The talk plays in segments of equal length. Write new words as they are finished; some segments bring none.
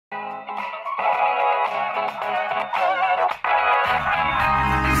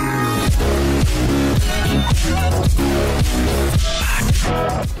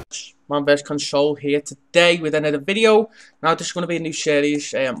ManVsConsole here today with another video. Now this is going to be a new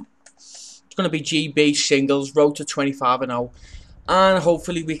series. It's going to be GB singles, road to 25-0, and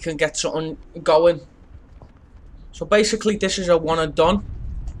hopefully we can get something going. So basically this is a one and done.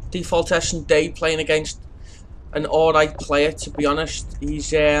 Default S&D playing against an alright player, to be honest.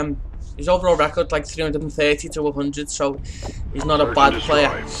 His overall record like 330 to 100, so he's not a bad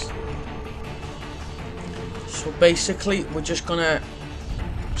player. So basically we're just gonna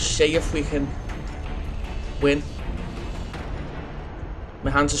see if we can win.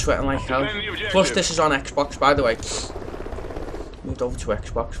 My hands are sweating like hell. Plus this is on Xbox, by the way. Moved over to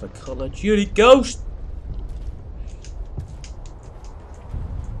Xbox for Call of Duty Ghost.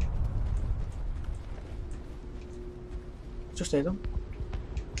 Just hit him.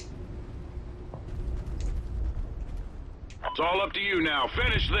 It's all up to you now.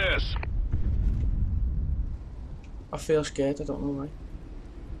 Finish this. I feel scared, I don't know why.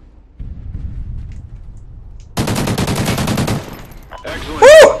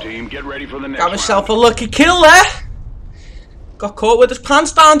 Excellent team. Get ready for the next Got myself a lucky kill there. Got caught with his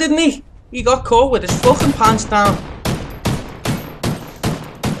pants down, didn't he? He got caught with his fucking pants down.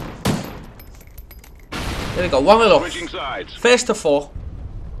 There we go, one it up. First to 4.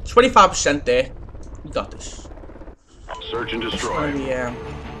 25% there. You got this. Search and destroy.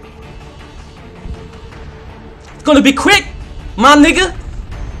 It's gonna be quick, man, nigga.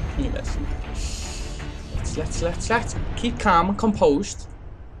 Let's keep calm and composed.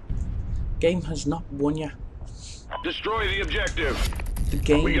 Game has not won ya. Destroy the objective. The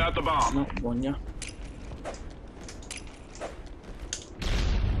game we got the bomb. has not won ya.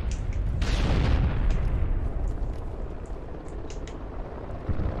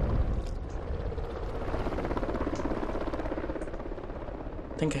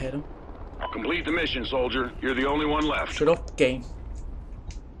 I think I hit him. Complete the mission, soldier. You're the only one left. Shut up, game.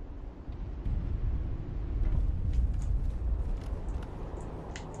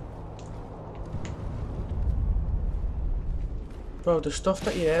 Bro, the stuff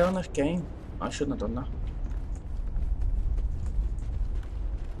that you hear on this game, I shouldn't have done that.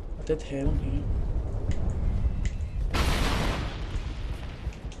 I did hear him here.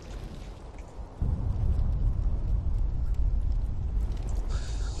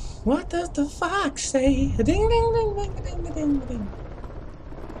 What does the fox say? Ding ding ding ding ding ding ding ding.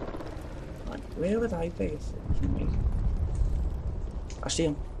 Right, where would I be if it was me? I see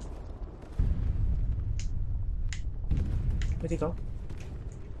him. Where'd he go?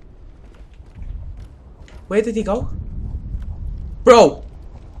 Where did he go? Bro!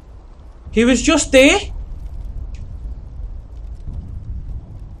 He was just there!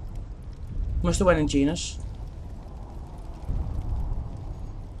 Must have went in Gina's.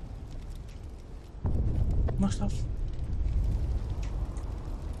 Must have.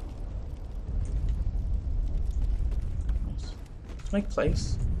 Nice. Let's make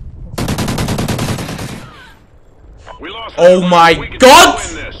place. We lost. Oh my god!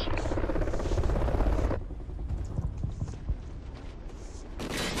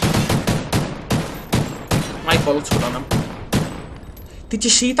 My bullets were on him. Did you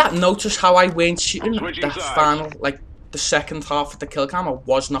see that? Notice how I weren't shooting that final, like the second half of the kill cam? I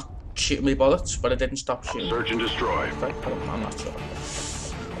was not shooting my bullets, but I didn't stop shooting. Search and destroy. I'm not sure.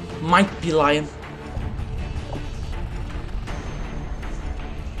 Might be lying.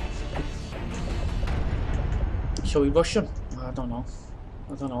 Shall we rush him? I don't know.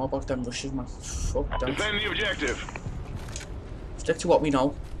 I don't know about them rushes, man. Fuck that. Defend the objective. Stick to what we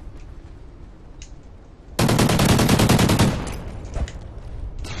know.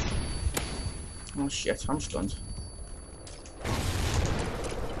 Oh shit, I'm stunned.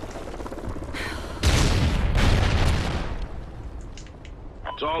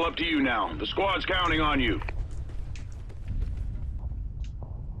 It's all up to you now. The squad's counting on you.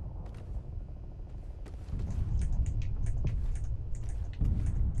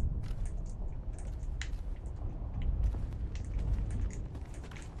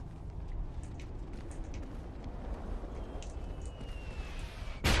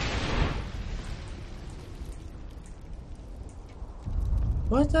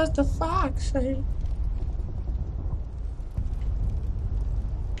 What does the fox say?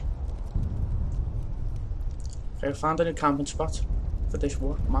 Okay, I found a new camping spot for this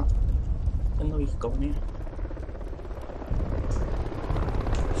work map. Didn't know you could go in here.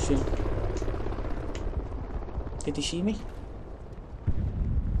 See. Did he see me?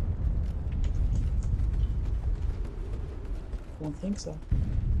 I don't think so.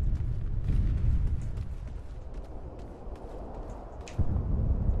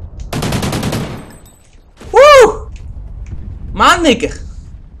 My nigga.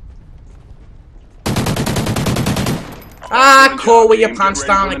 Ah, caught with your pants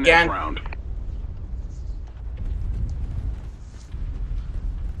down again.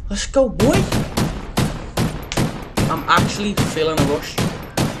 Let's go, boy. I'm actually feeling a rush.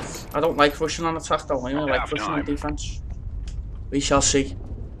 I don't like rushing on attack though. I only like rushing on defense. We shall see.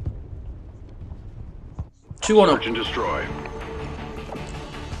 2-1 up. And destroy.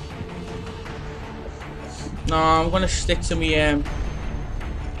 No, I'm gonna stick to me.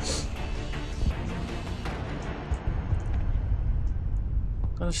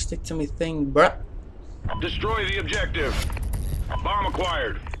 Gonna stick to me thing, bruh. Destroy the objective. Bomb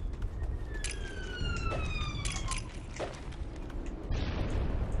acquired.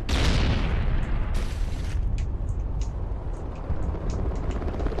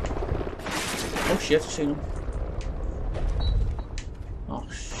 Oh shit, I've seen him. Oh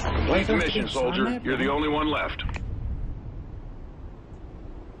shit. Complete the mission, soldier. You're the only one left.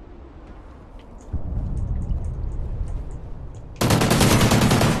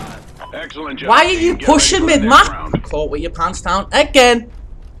 Excellent job. Why are you pushing mid-map? Caught with your pants down again.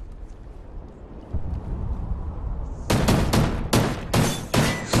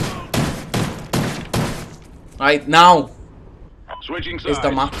 Right, now Switching sides. is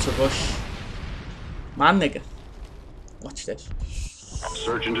the map to rush. Man, nigga. Watch this.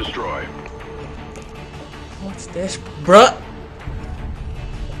 Search and destroy. What's this, bruh?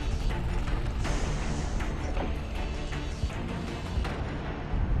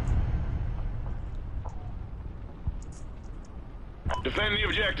 Defend the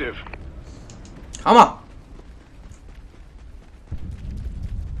objective. Come on.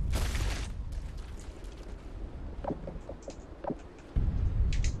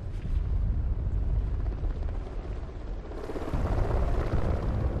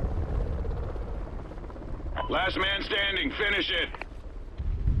 Last man standing. Finish it.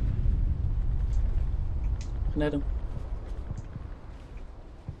 Net him.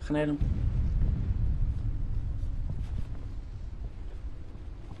 Net him.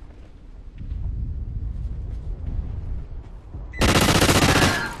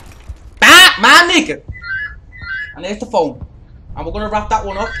 Man, nigga! And there's the phone. And we're gonna wrap that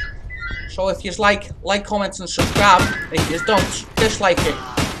one up. So if you like, comment, and subscribe. If you don't, dislike it.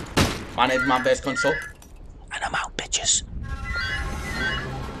 My name's ManVsConsole. And I'm out, bitches.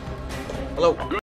 Hello.